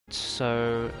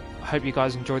So I hope you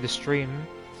guys enjoy the stream.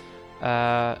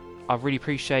 I really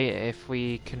appreciate it if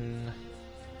we can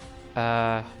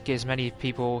get as many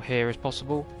people here as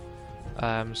possible.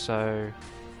 So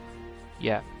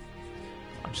yeah,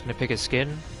 I'm just gonna pick a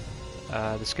skin.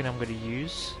 The skin I'm gonna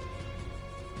use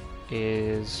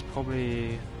is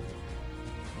probably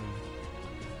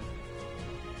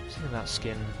something that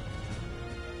skin.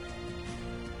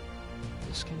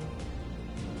 The skin.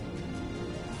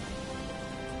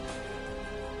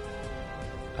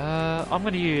 I'm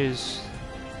gonna use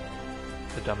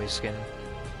the dummy skin.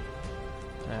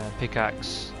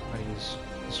 Pickaxe. I'm gonna use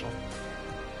this one.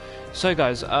 So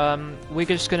guys, we're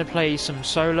just gonna play some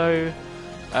solo.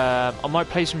 I might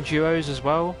play some duos as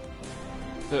well,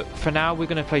 but for now we're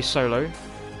gonna play solo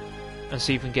and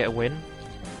see if we can get a win.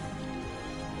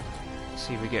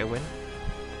 See if we get a win.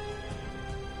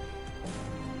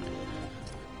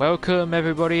 Welcome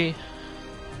everybody.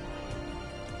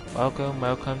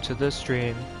 Welcome to the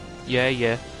stream.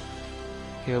 Yeah.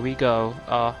 Here we go.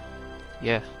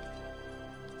 Yeah.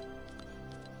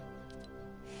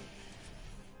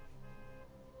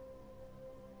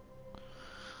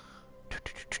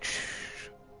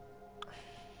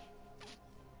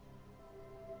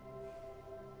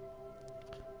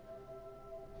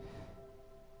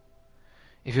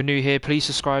 If you're new here, please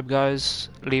subscribe, guys.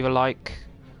 Leave a like.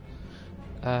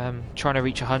 Trying to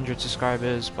reach 100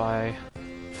 subscribers by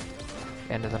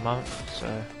the end of the month.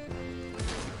 So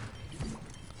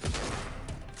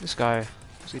this guy,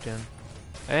 what's he doing?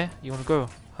 Eh? You wanna go?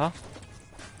 Huh?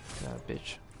 Yeah,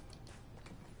 bitch.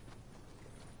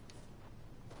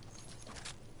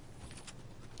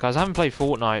 Guys, I haven't played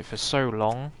Fortnite for so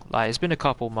long. Like, it's been a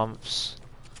couple months,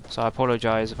 so I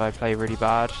apologise if I play really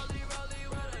bad.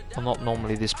 I'm not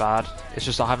normally this bad. It's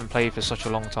just I haven't played for such a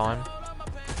long time.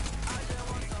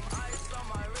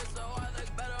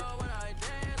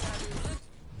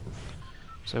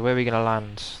 So where are we gonna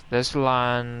land? Let's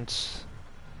land.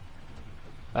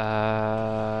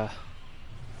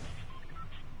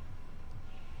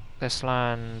 Let's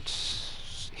land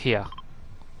here.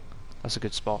 That's a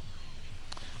good spot.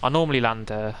 I normally land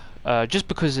there, just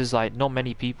because there's like not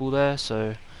many people there.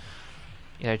 So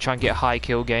you know, try and get a high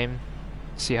kill game.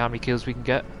 See how many kills we can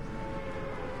get.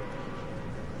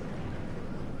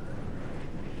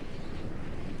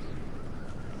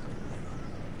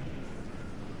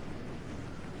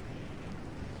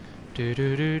 Do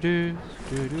do do do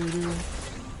do do do.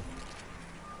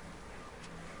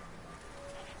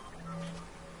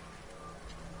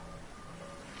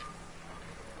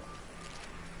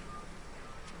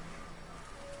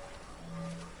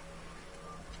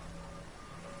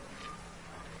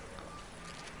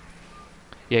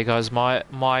 Yeah, guys,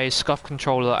 my scuff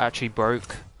controller actually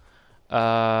broke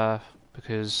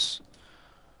because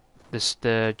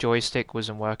the joystick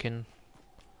wasn't working,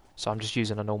 so I'm just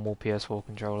using a normal PS4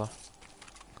 controller.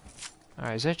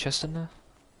 Alright, is there a chest in there?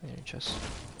 Yeah, chest.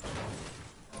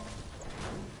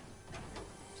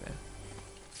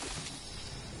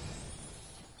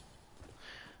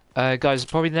 Guys,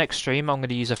 probably the next stream I'm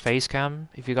gonna use a face cam.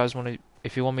 If you guys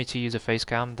if you want me to use a face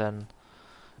cam, then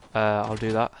I'll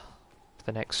do that.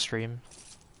 The next stream.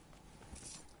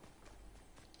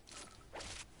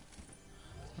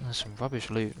 There's some rubbish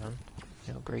loot, man.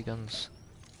 You got grey guns.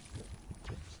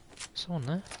 Someone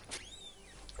there?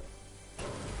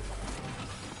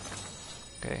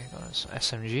 Okay, got this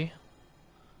SMG.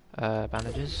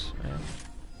 Bandages.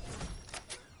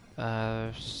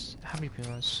 Yeah. How many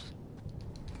people is?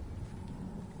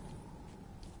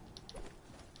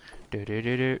 Do.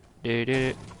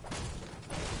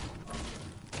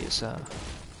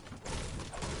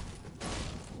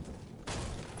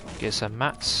 Get some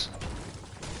mats.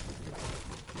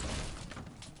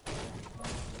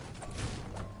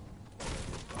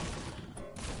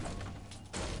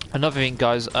 Another thing,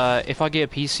 guys, if I get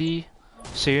a PC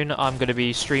soon, I'm going to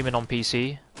be streaming on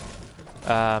PC.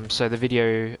 So the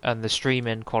video and the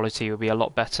streaming quality will be a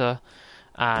lot better,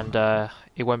 and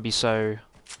it won't be so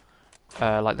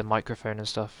like the microphone and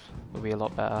stuff will be a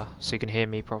lot better, so you can hear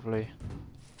me properly.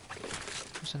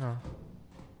 What's in there?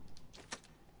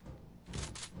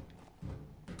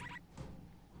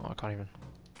 Oh, I can't even.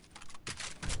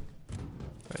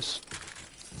 Where's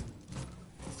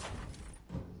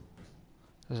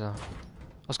that? I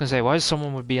was gonna say, why is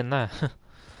someone would be in there?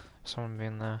 Someone would be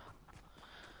in there.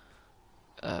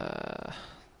 I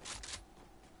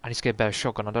need to get a better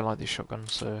shotgun. I don't like this shotgun,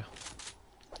 so.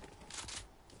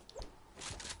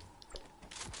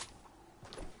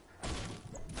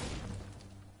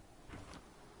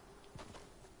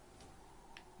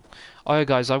 Oh yeah,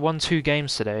 guys, I won 2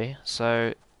 games today.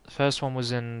 So the first one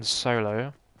was in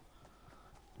solo.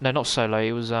 No, not solo.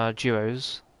 It was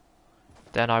duos.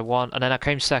 Then I won, and then I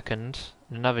came second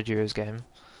in another duos game,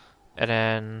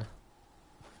 and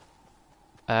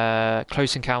then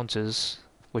close encounters,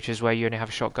 which is where you only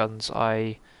have shotguns.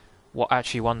 I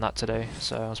actually won that today,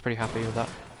 so I was pretty happy with that.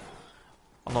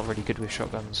 I'm not really good with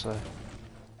shotguns, so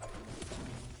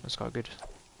that's quite good.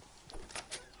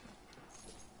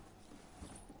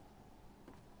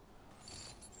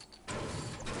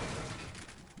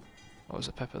 What was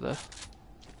a pepper there?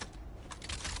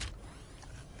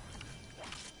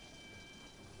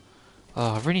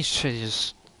 Oh, I really should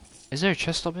just... Is there a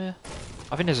chest up here?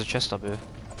 I think there's a chest up here.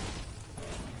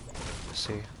 Let's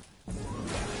see.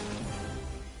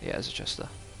 Yeah, there's a chest there.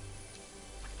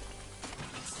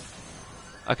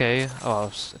 Okay, oh,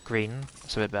 it's green.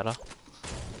 That's a bit better.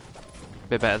 A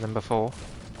bit better than before.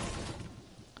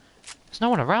 There's no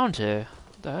one around here,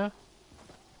 though.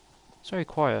 It's very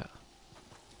quiet.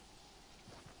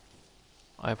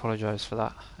 I apologise for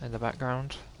that in the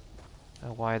background.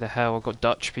 Why the hell I've got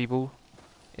Dutch people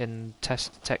in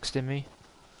texting me?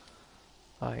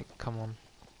 Like, come on.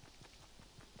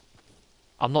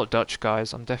 I'm not Dutch,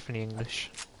 guys. I'm definitely English.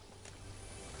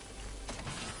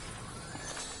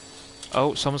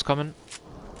 Oh, someone's coming.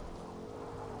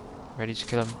 Ready to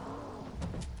kill him.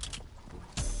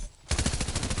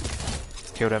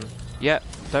 Killed him. Yeah,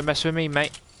 don't mess with me,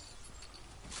 mate.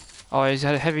 Oh, he's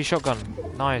had a heavy shotgun.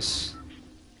 Nice.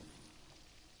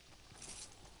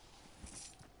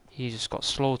 He just got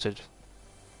slaughtered.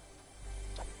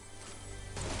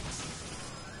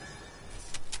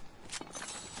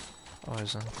 Oh,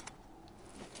 is that?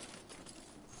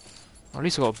 Well, at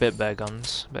least I got a bit better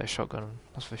guns, better shotgun,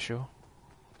 that's for sure.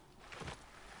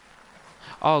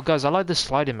 Oh, guys, I like the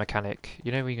sliding mechanic.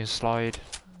 You know, where you can slide.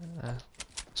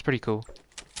 It's pretty cool.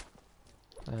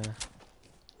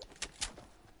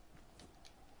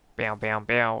 Bow, bow,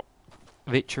 bow.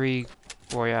 Victory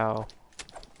Royale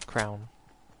crown.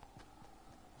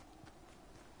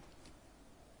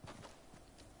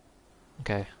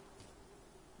 Okay.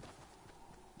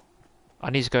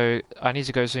 I need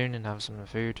to go soon and have some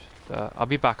food, but I'll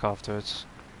be back afterwards.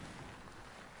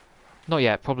 Not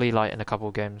yet, probably like in a couple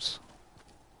of games.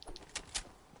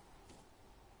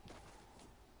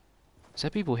 Is there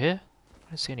people here? I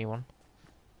don't see anyone.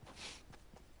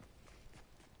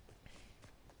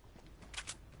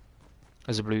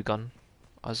 There's a blue gun.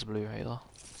 There's a blue radar.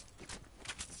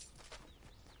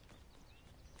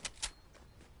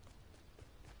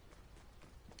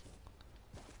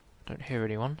 Don't hear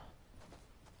anyone.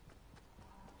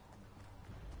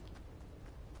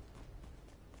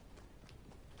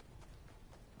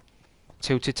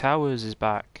 Tilted Towers is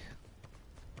back.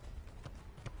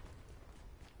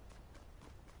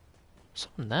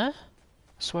 Someone there?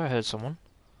 I swear I heard someone.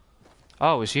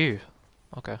 Oh, it was you.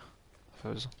 Okay. I thought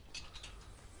it was...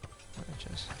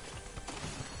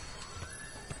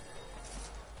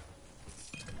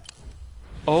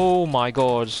 Oh my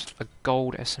god, a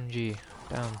gold SMG.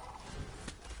 Damn.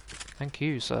 Thank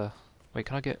you, sir. Wait,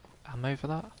 can I get ammo for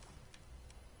that?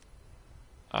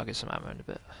 I'll get some ammo in a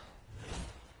bit.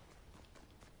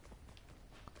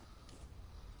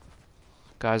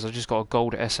 Guys, I just got a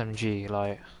gold SMG,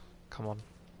 like, come on.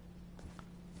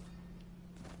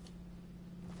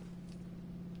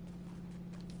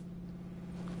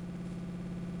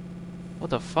 What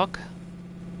the fuck?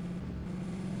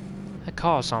 That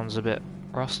car sounds a bit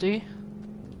rusty.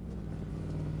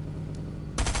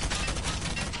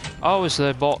 Oh, it's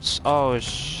the bots. Oh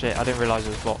shit, I didn't realise it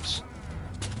was bots.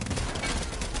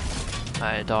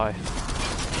 Hey, die.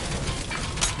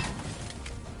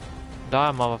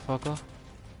 Die, motherfucker.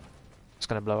 It's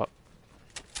gonna blow up.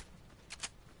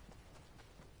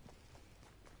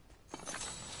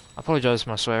 I apologise for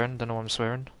my swearing, don't know why I'm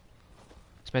swearing.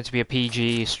 It's meant to be a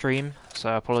PG stream, so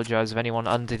I apologise if anyone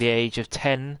under the age of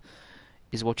 10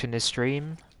 is watching this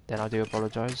stream, then I do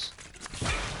apologise.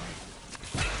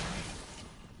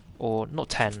 Or, not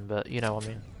 10, but you know what I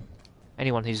mean.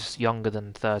 Anyone who's younger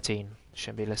than 13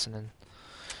 shouldn't be listening.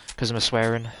 Because I'm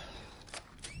swearing.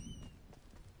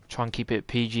 Try and keep it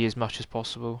PG as much as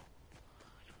possible.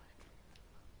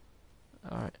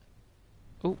 Alright.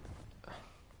 Oh.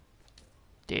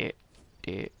 Dear.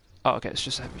 Oh, okay, it's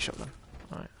just a heavy shotgun.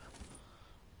 Alright.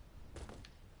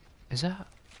 Is that...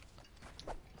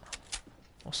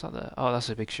 What's that there? Oh, that's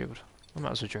a big shield. I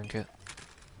might as well drink it.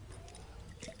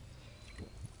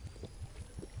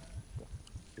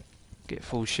 Get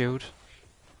full shield.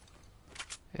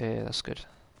 Yeah, that's good.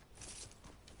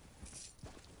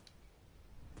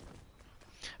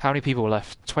 How many people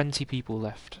left? 20 people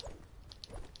left.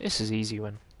 This is easy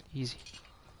one. Easy.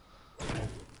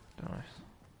 Alright.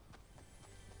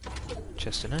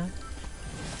 Chest in there.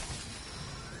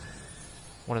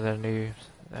 One of the new...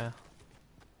 Yeah.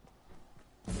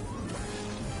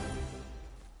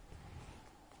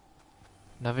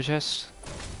 Another chest?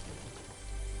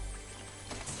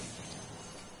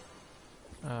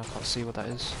 I can't see what that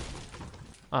is.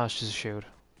 Ah, it's just a shield.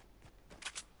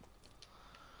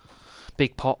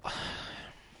 Big pot.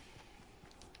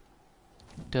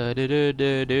 Da da da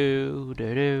da do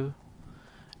da do.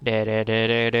 Da da da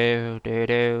da do da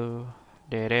do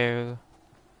da do.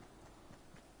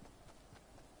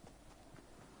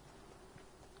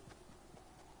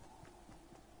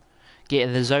 Get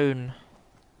in the zone.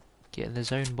 Get in the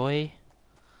zone, boy.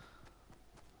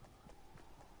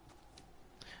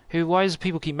 Why does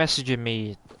people keep messaging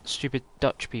me? Stupid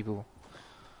Dutch people.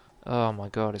 Oh my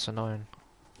god, it's annoying.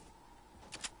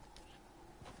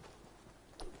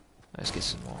 Let's get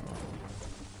some more.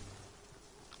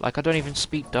 Like, I don't even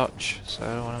speak Dutch, so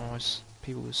I don't want to always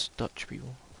people with Dutch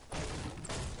people.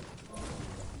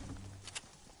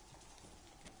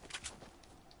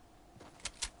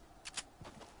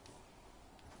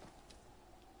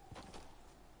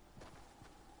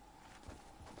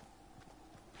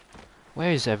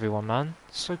 Where is everyone, man?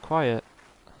 It's so quiet.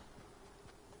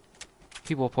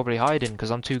 People are probably hiding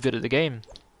because I'm too good at the game.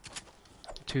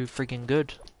 Too freaking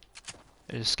good.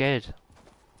 They're just scared.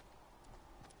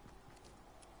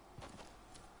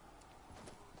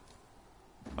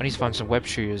 I need to find some web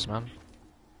shooters, man.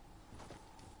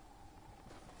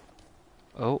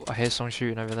 Oh, I hear someone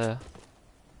shooting over there.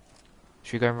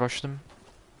 Should we go and rush them?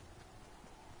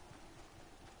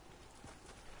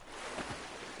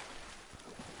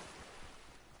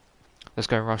 Let's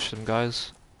go and rush them,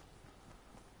 guys.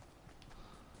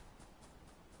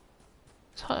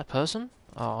 Is that a person?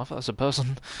 Oh, I thought that was a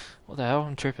person. What the hell?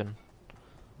 I'm tripping.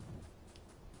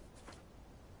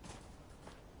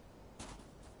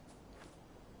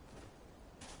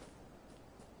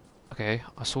 Okay,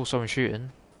 I saw someone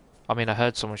shooting. I mean, I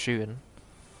heard someone shooting.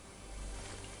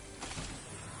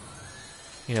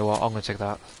 You know what? I'm gonna take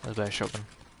that. That's a better shotgun.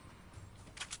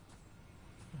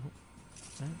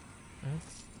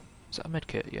 Is that a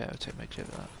medkit? Yeah, I'll take medkit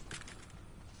for that.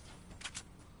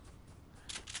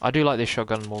 I do like this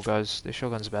shotgun more, guys. This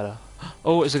shotgun's better.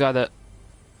 Oh, it's a guy that...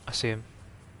 I see him.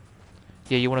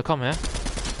 Yeah, you wanna come here?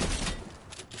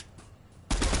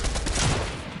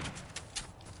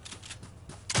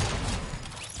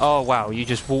 Oh, wow, you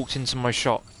just walked into my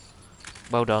shot.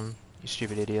 Well done, you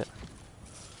stupid idiot.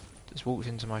 Just walked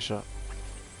into my shot.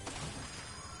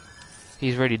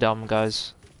 He's really dumb,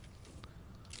 guys.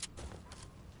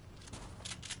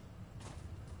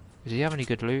 Does he have any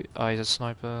good loot? Oh, he's a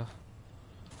sniper.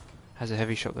 Has a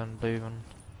heavy shotgun, blue one.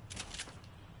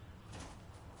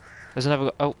 There's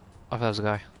another. Oh, I thought that was a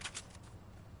guy.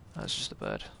 That's just a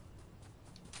bird.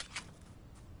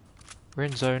 We're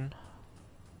in zone.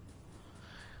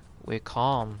 We're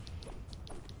calm.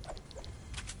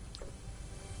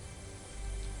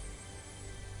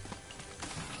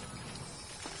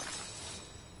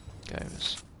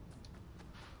 Goes.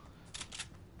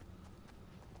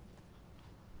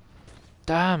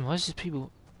 Damn, where's these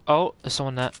people? Oh, there's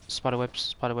someone there. Spider webs,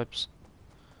 spider webs.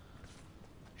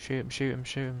 Shoot him, shoot him,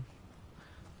 shoot him.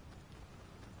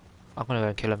 I'm gonna go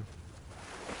and kill him.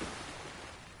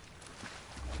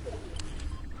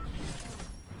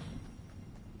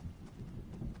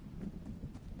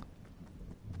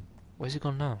 Where's he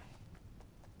gone now?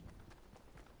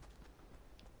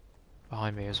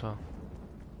 Behind me as well.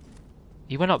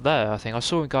 He went up there, I think. I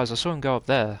saw him, guys. I saw him go up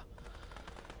there.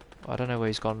 I don't know where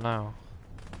he's gone now.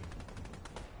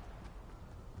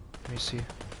 Let me see.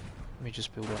 Let me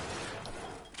just build up.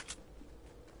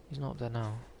 He's not up there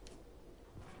now.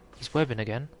 He's webbing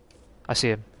again. I see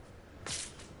him.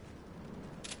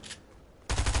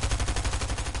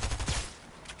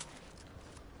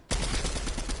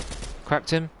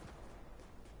 Cracked him.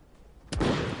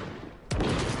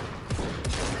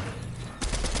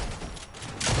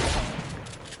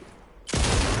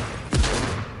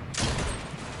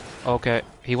 Okay,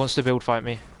 he wants to build fight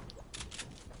me.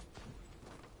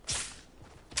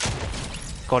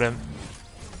 Got him.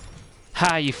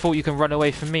 Ha, you thought you can run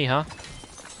away from me, huh?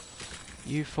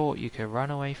 You thought you could run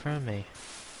away from me.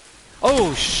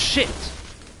 Oh, shit!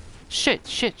 Shit,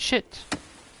 shit, shit!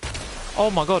 Oh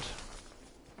my god.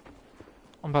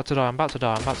 I'm about to die, I'm about to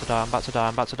die, I'm about to die, I'm about to die,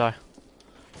 I'm about to die.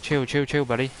 Chill, chill, chill,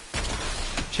 buddy.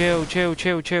 Chill, chill,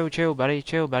 chill, chill, chill, buddy.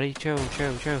 Chill, buddy. Chill,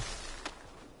 chill, chill.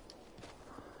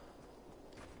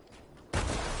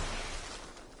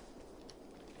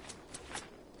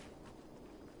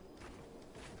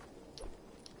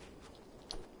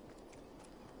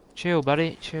 Chill,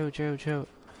 buddy. Chill, chill, chill.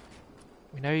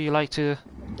 We know you like to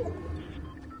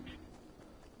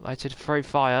throw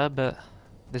fire, but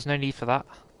There's no need for that.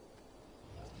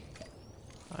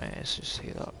 Alright, let's just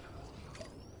heal up.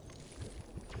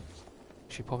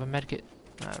 Should we pop a medkit?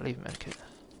 Nah, leave a medkit.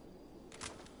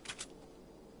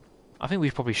 I think we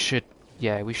probably should.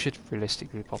 Yeah, we should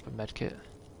realistically pop a medkit.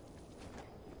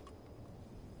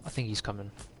 I think he's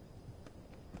coming.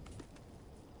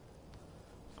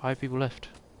 5 people left.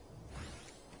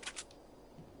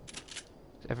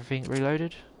 Is everything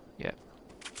reloaded? Yeah.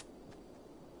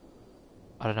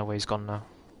 I don't know where he's gone now.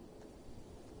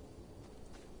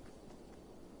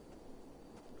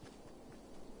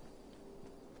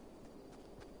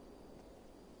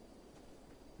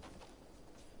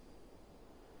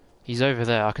 He's over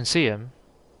there. I can see him.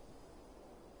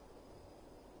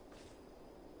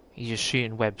 He's just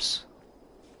shooting webs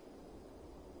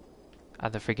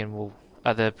at the friggin' wall,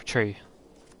 at the tree.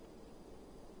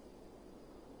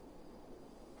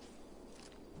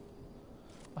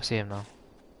 I see him now.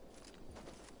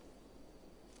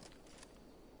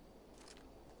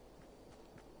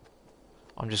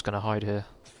 I'm just gonna hide here.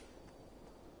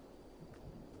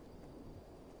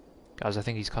 Guys, I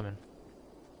think he's coming.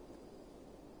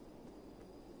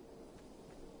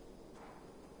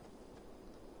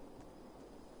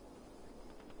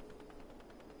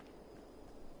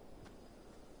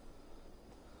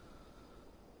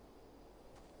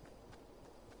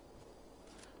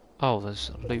 Oh, there's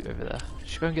loot over there.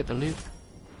 Should we go and get the loot?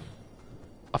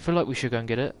 I feel like we should go and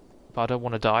get it, but I don't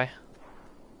want to die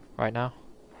right now.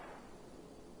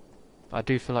 But I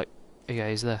do feel like, yeah,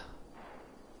 he's there.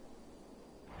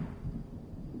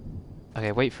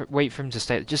 Okay, wait for him to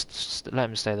stay. Just let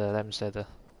him stay there. Let him stay there.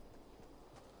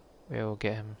 We'll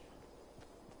get him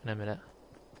in a minute.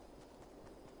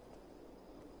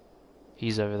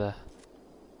 He's over there.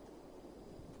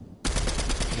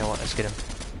 You know what? Let's get him.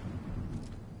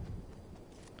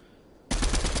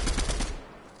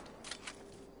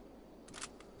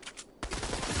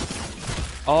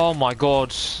 Oh my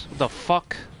god, what the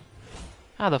fuck?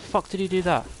 How the fuck did he do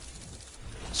that?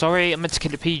 Sorry, I meant to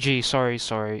keep it PG, sorry,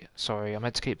 I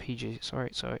meant to keep it PG,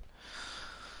 sorry.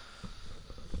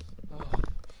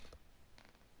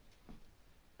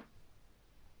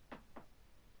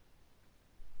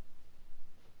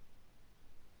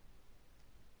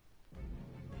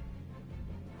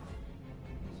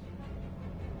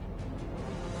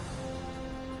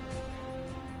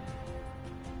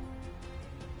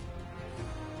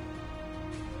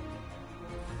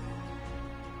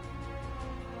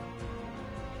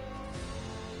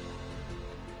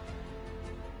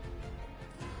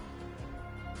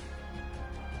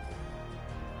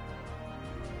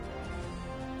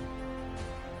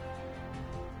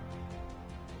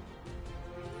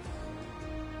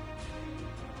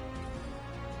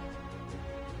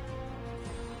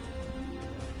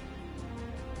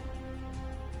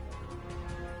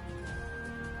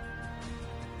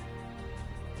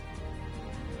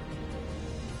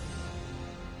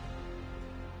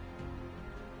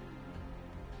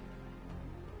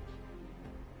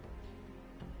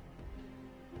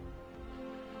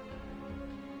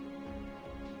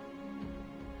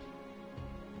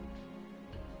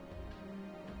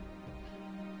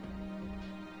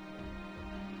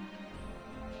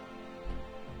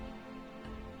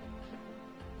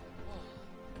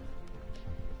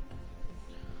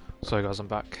 Sorry guys, I'm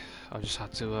back. I just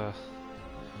had to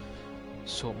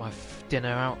sort my dinner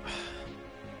out.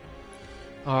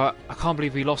 Alright, I can't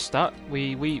believe we lost that.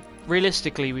 We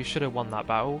realistically we should have won that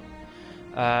battle.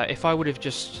 If I would have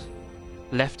just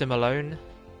left him alone,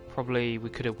 probably we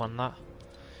could have won that.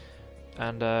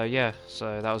 And yeah,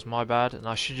 so that was my bad. And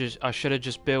I should have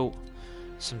just built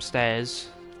some stairs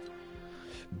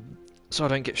so I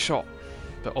don't get shot.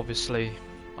 But obviously,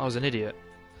 I was an idiot.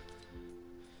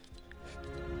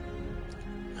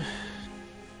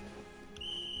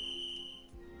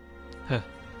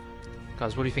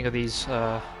 Guys, what do you think of these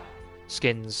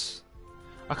skins?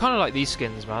 I kind of like these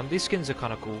skins, man. These skins are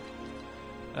kind of cool.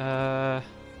 I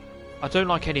don't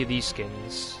like any of these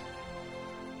skins.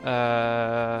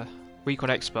 Recon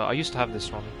Expert. I used to have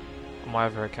this one on my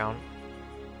other account.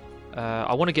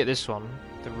 I want to get this one,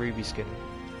 the Ruby skin.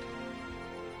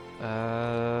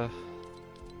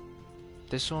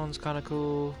 This one's kind of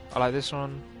cool. I like this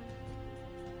one.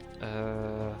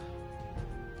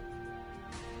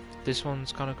 This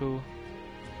one's kind of cool.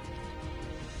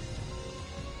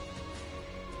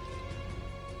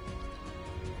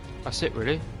 That's it,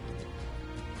 really.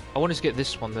 I wanted to get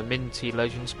this one, the Minty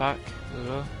Legends pack as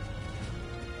well.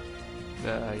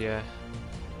 Yeah.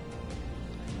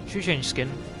 Should we change skin?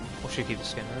 Or should we keep the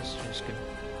skin? Let's change skin.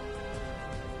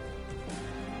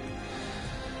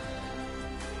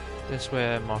 Let's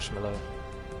wear Marshmallow.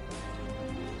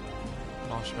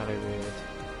 Marshmallow with...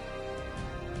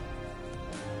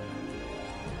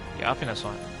 Yeah, I think that's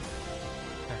fine.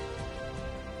 Okay.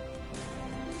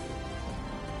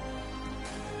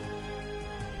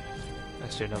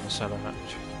 Let's do another solo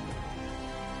match.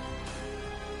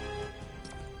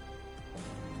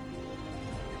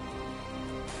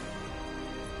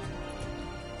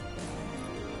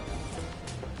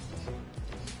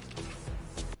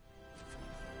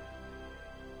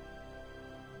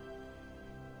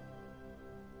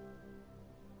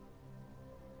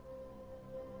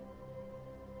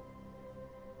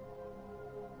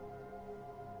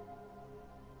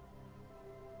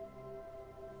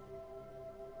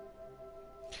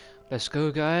 Let's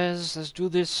go, guys. Let's do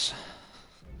this.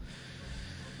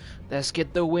 Let's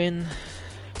get the win.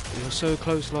 We were so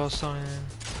close last time.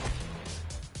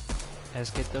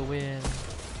 Let's get the win.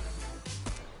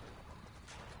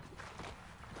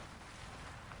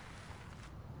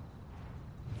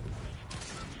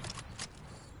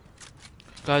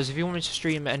 Guys, if you want me to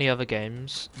stream any other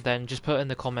games, then just put in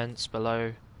the comments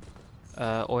below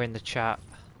or in the chat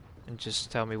and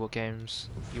just tell me what games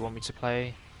you want me to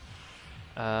play.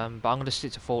 But I'm going to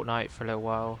stick to Fortnite for a little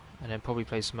while and then probably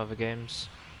play some other games.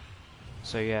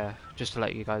 So yeah, just to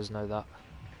let you guys know that.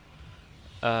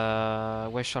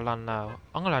 Where shall I land now?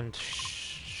 I'm going to land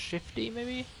Shifty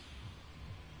maybe?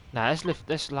 Nah,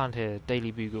 let's land here, Daily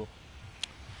Bugle.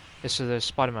 So there's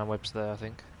Spider-Man webs there, I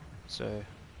think. So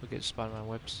we'll get Spider-Man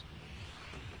webs.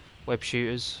 Web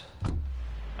shooters,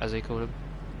 as they call them.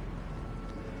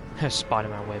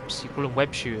 Spider-Man webs. You call them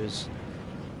web shooters.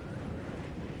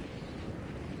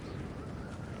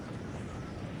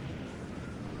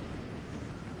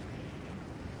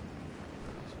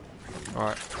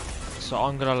 Alright, so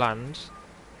I'm gonna land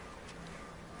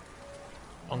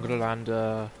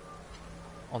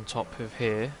on top of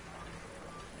here,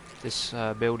 this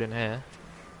building here.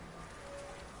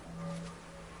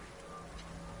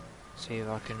 See if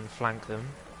I can flank them.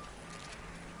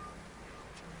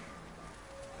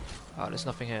 Oh, there's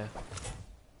nothing here.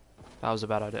 That was a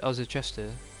bad idea. Oh, there's a chest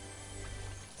here.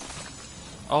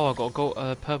 Oh, I got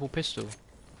a purple pistol.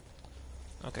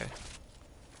 Okay.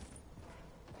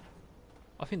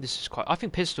 I think this is quite... I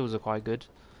think pistols are quite good.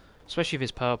 Especially if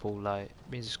it's purple, like,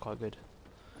 it means it's quite good.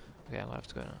 Okay, I'm gonna have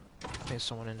to go now. I think there's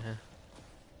someone in here.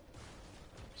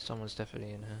 Someone's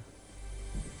definitely in here.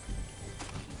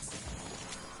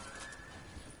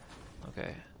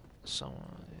 Okay, someone...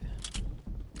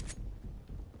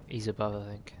 He's above, I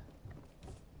think.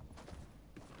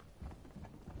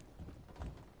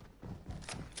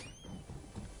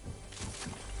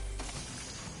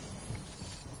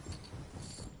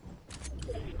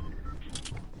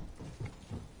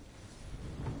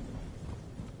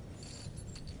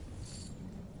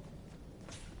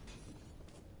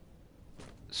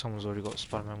 Someone's already got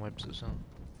Spider-Man webs as well.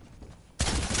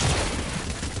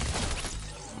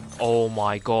 Oh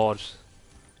my god.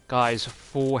 Guys,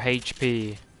 4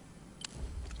 HP.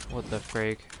 What the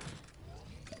frig?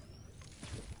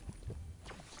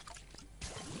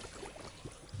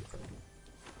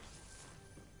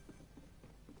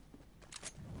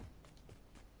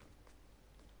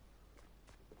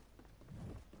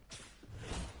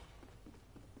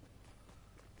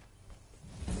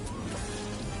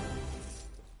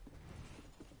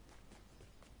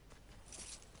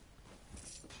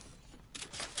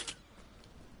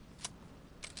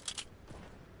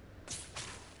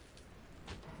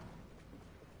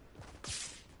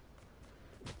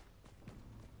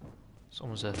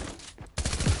 Someone's there.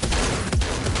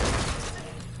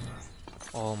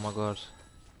 Oh my god.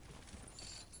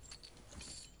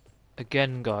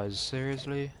 Again, guys,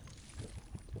 seriously?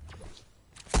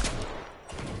 I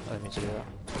didn't mean to do that.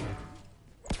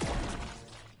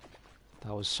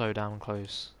 That was so damn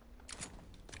close.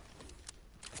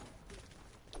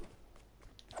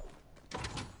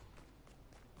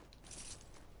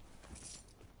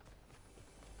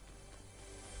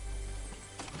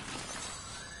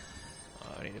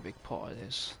 I need a big pot of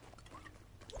this.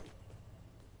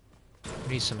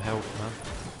 We need some help, man.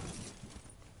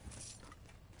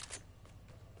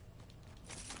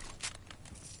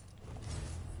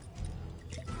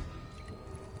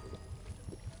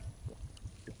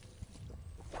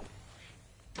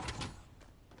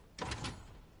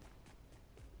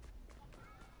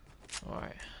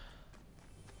 Alright.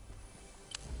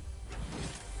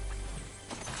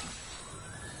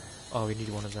 Oh, we need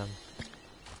one of them.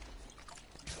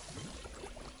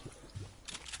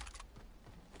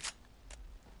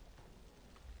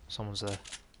 Someone's there.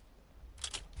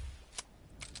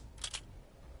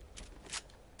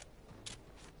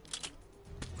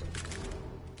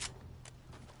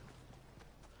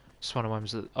 Spider-Man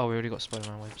webs. Oh, we already got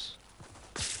Spider-Man webs.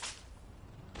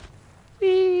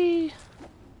 Whee!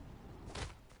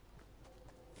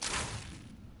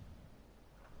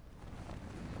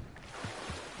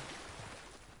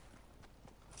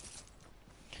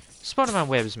 Spider-Man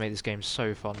webs made this game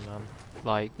so fun, man.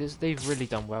 Like, they've really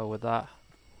done well with that.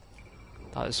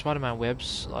 Like, the Spider-Man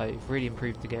webs, like, really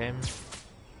improved the game.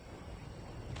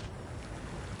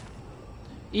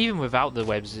 Even without the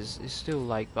webs, it's still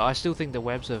like, but I still think the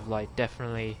webs have like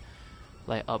definitely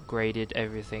like upgraded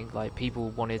everything. Like people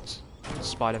wanted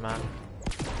Spider-Man.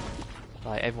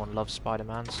 Like everyone loves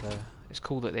Spider-Man, so it's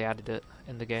cool that they added it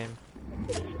in the game.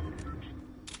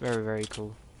 Very, very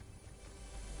cool.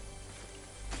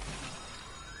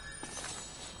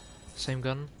 Same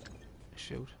gun,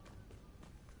 shield.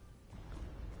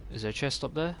 Is there a chest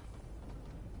up there?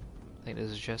 I think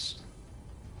there's a chest.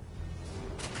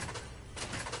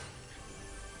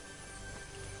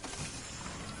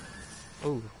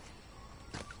 Oh,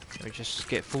 let me just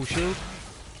get full shield.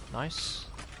 Nice.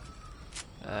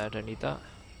 Don't need that.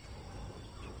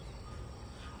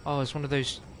 Oh, it's one of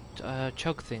those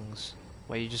chug things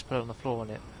where you just put it on the floor and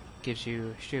it gives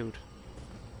you a shield.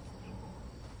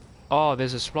 Oh,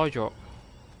 there's a supply drop.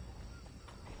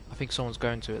 I think someone's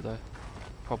going to it though.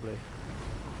 Probably.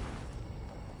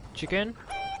 Chicken?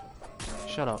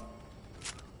 Shut up.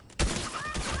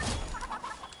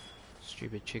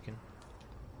 Stupid chicken.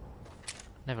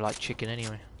 Never liked chicken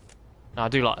anyway. No, I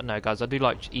do like. No, guys, I do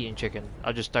like eating chicken.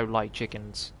 I just don't like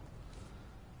chickens.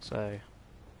 So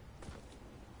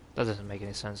that doesn't make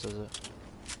any sense, does it?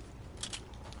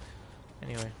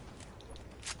 Anyway,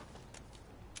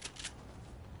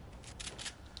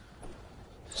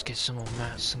 let's get some more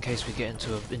mats in case we get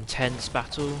into an intense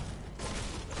battle.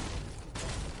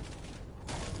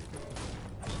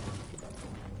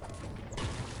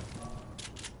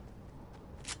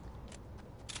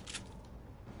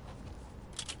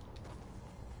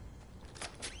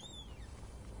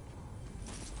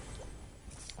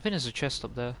 I think there's a chest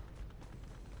up there.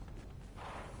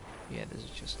 Yeah, there's a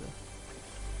chest there.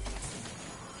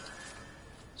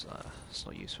 So, it's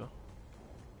not useful.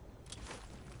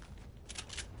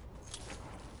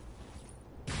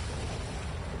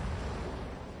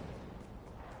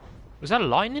 Was that a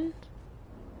lightning?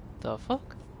 The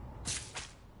fuck?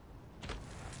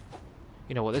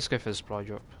 You know what, let's go for the supply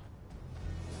drop.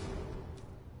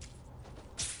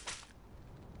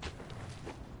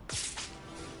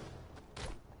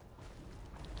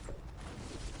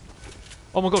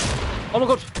 Oh my god! Oh my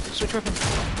god! Switch weapon!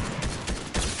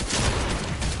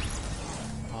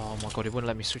 Oh my god, it wouldn't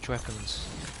let me switch weapons.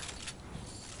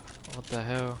 What the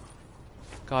hell?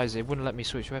 Guys, it wouldn't let me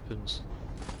switch weapons.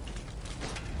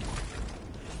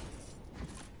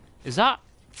 Is that?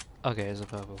 Okay, it's a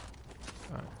purple.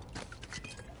 Alright.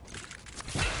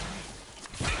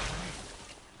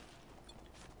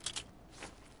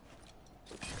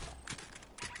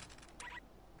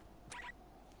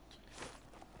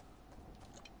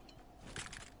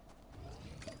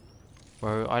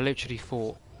 Bro, I literally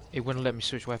thought it wouldn't let me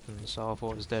switch weapons, so I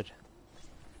thought it was dead.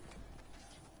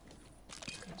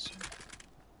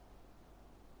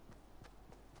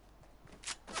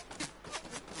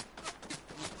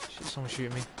 Shit, someone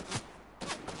shooting me.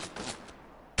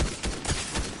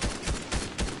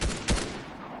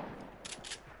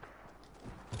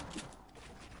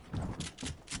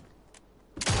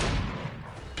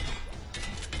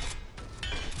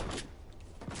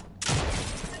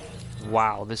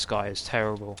 Wow, this guy is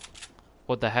terrible.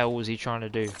 What the hell was he trying to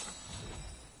do?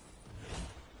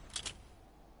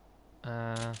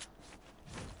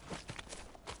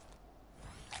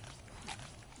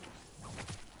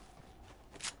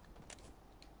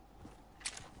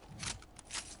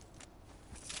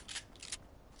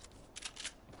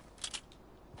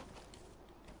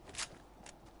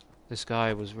 This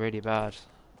guy was really bad.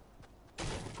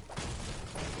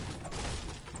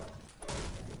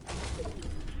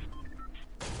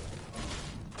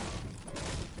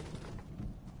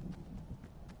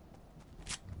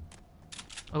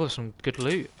 I got some good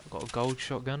loot. I got a gold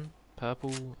shotgun,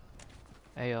 purple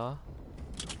AR,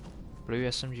 blue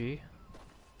SMG,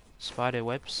 spider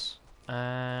webs,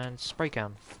 and spray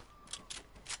can.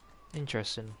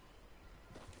 Interesting.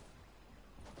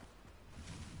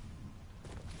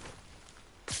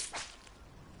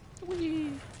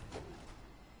 Whee!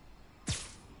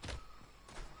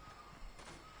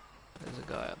 There's a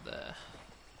guy up there.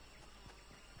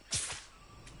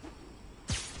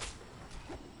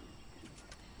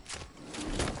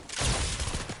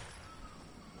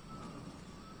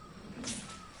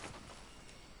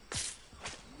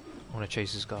 I want to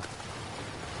chase this guy.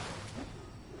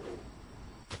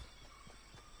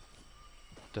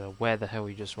 Don't know where the hell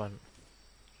he just went.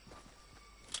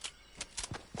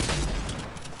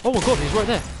 Oh my god, he's right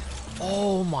there!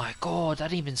 Oh my god, I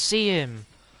didn't even see him!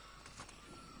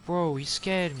 Bro, he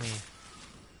scared me.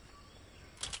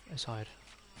 Let's hide.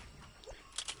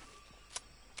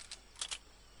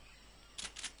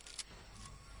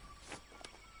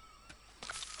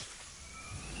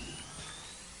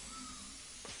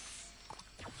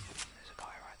 There's a guy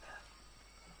right there.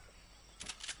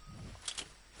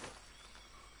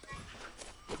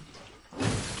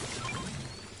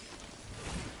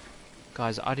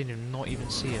 Guys, I didn't not even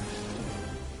see him.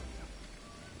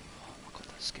 Oh my god,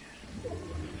 that's scared.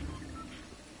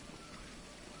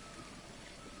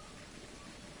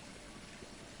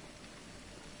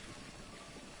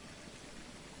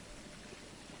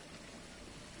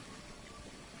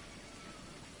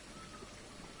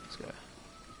 Let's go.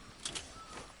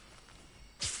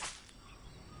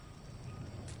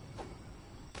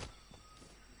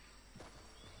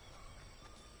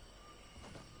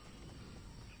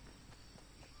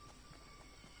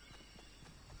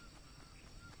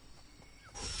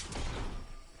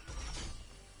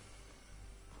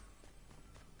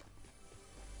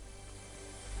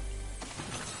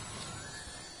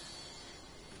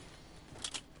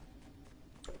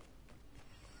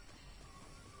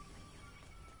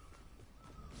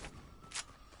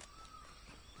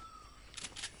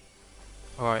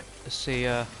 Alright, let's see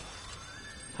how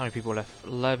many people left.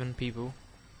 11 people.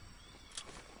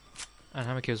 And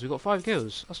how many kills? We've got 5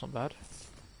 kills. That's not bad.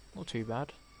 Not too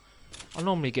bad. I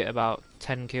normally get about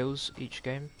 10 kills each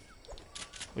game,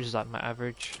 which is like my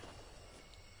average.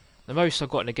 The most I've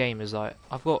got in a game is like,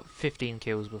 I've got 15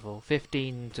 kills before.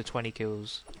 15 to 20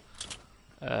 kills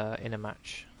in a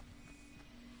match.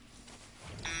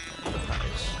 That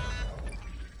is.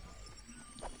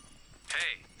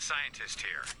 Hey, scientist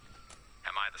here.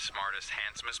 Am I the smartest,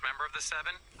 handsomest member of the 7?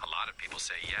 A lot of people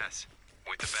say yes.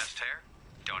 With the best hair?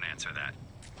 Don't answer that.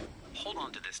 Hold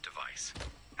on to this device.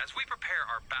 As we prepare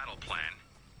our battle plan,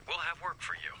 we'll have work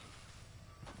for you.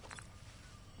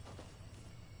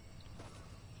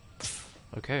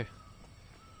 Okay.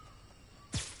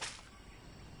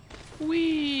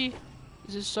 Whee!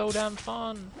 This is so damn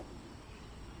fun.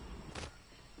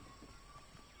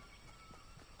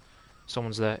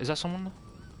 Someone's there. Is that someone?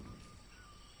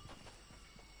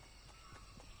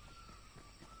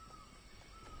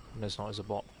 No, it's not. It's a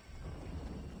bot.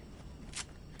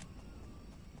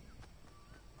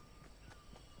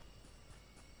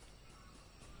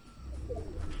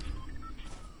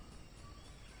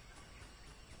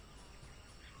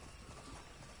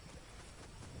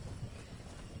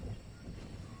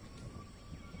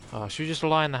 Oh, should we just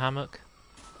lie in the hammock?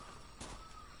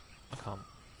 I can't.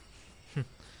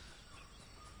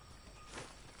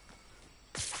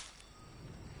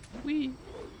 Whee!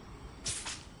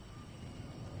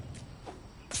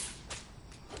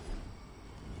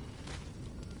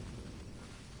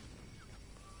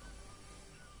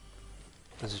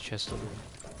 There's a chest over there.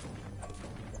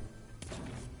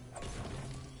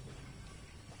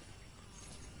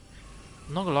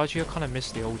 I'm not gonna lie to you, I kind of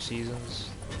miss the old seasons.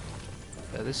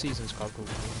 Yeah, this season's quite cool.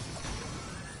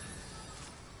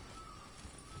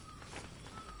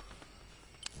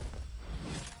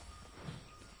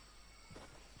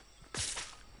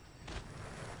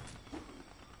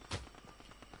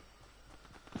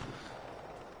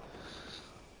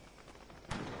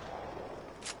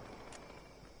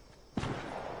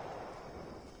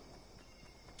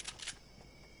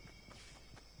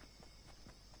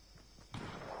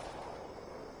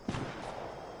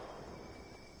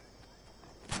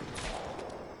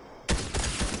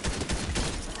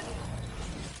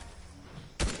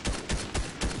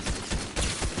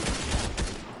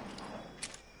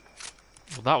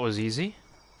 Well, that was easy.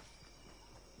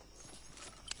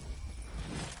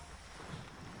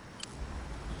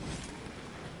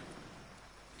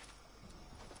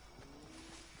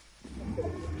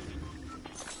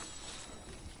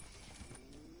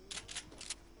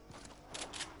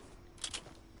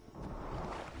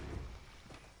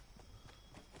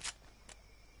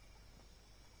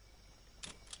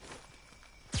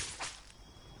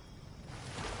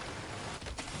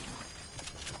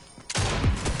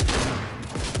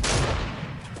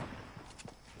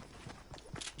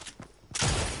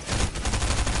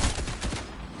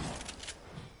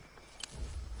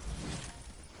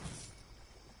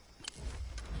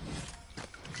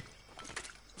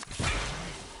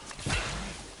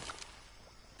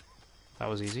 That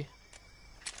was easy.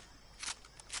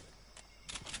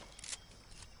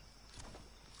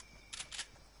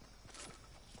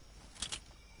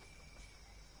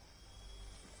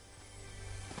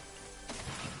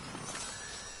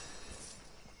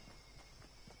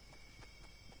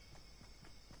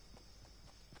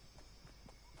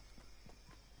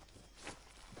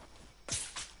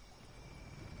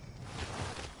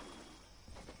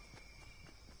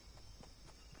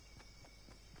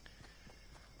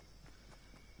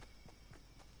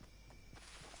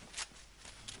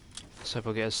 Let's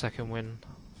hope I get a second win.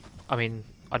 I mean,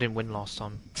 I didn't win last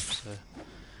time, so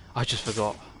I just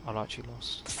forgot I actually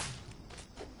lost.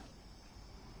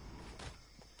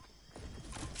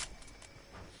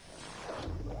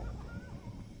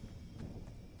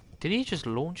 Did he just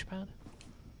launch pad?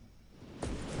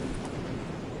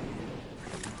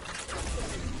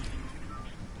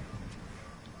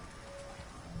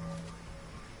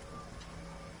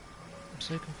 I'm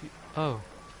so confused. Oh.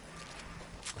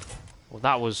 Well,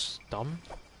 that was dumb.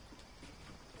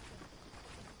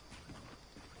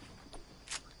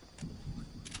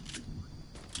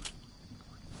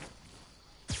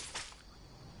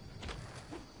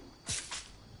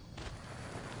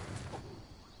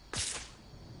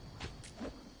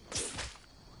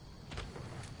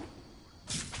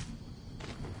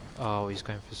 Oh, he's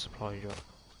going for supply drop.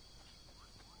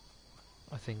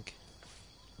 I think.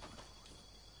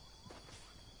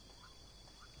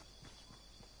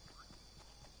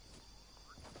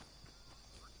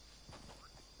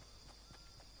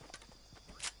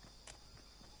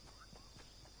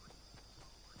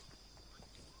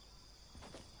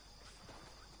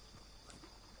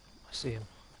 I see him.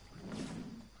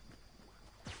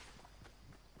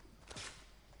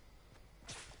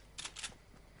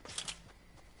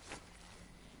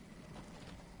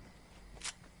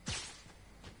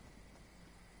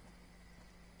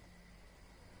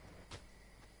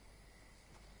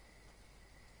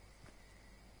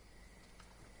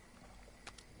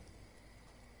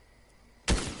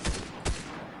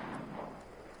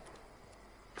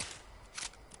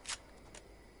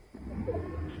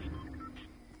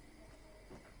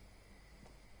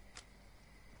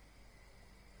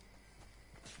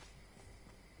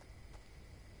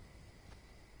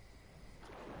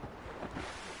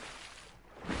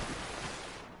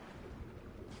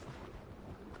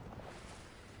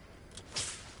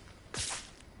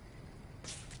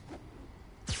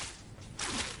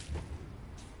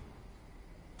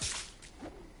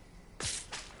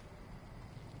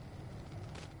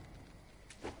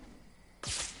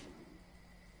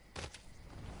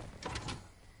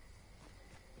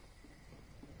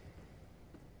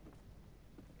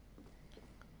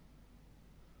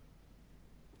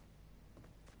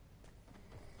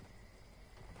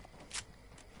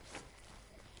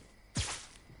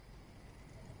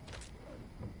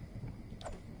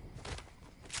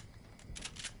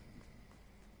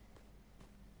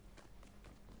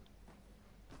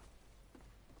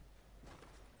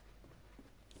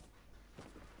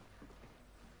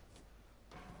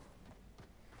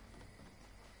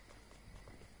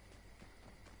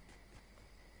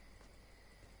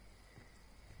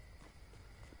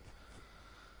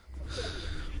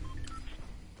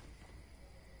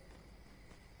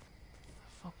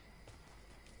 Fuck.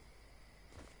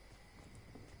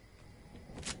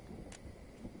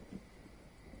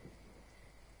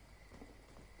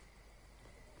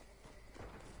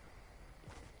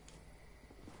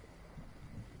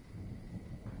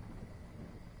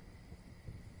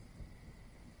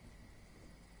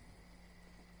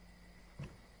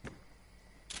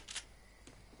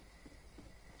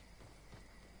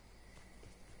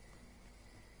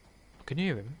 Can you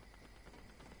hear him?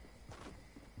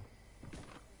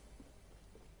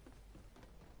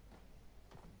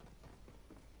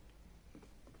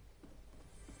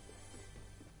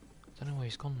 I don't know where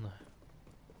he's gone there.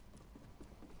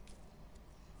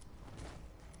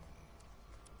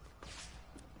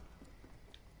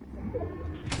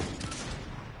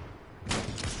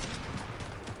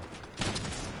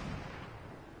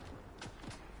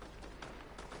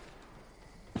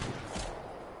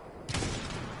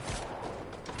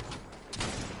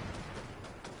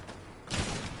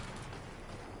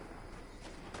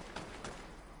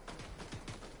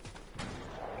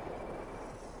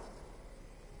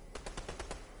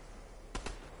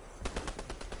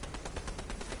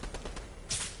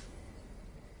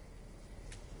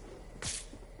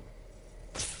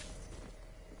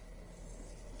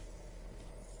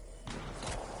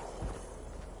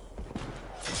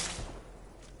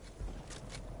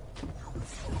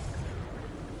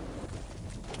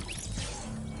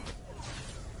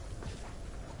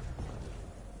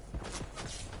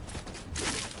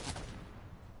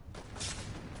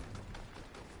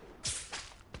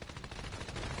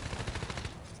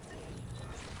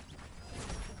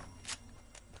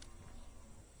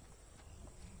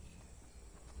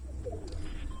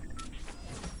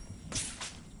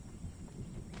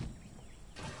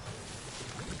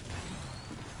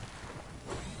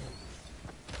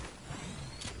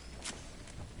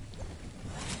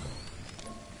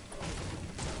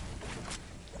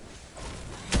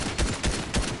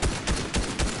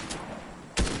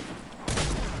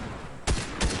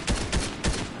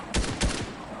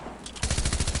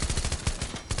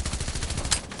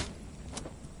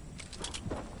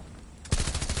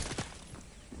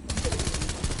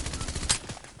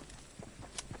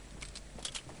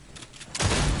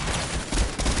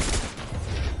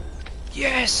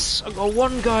 Yes! I got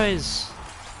one, guys!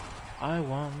 I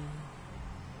won.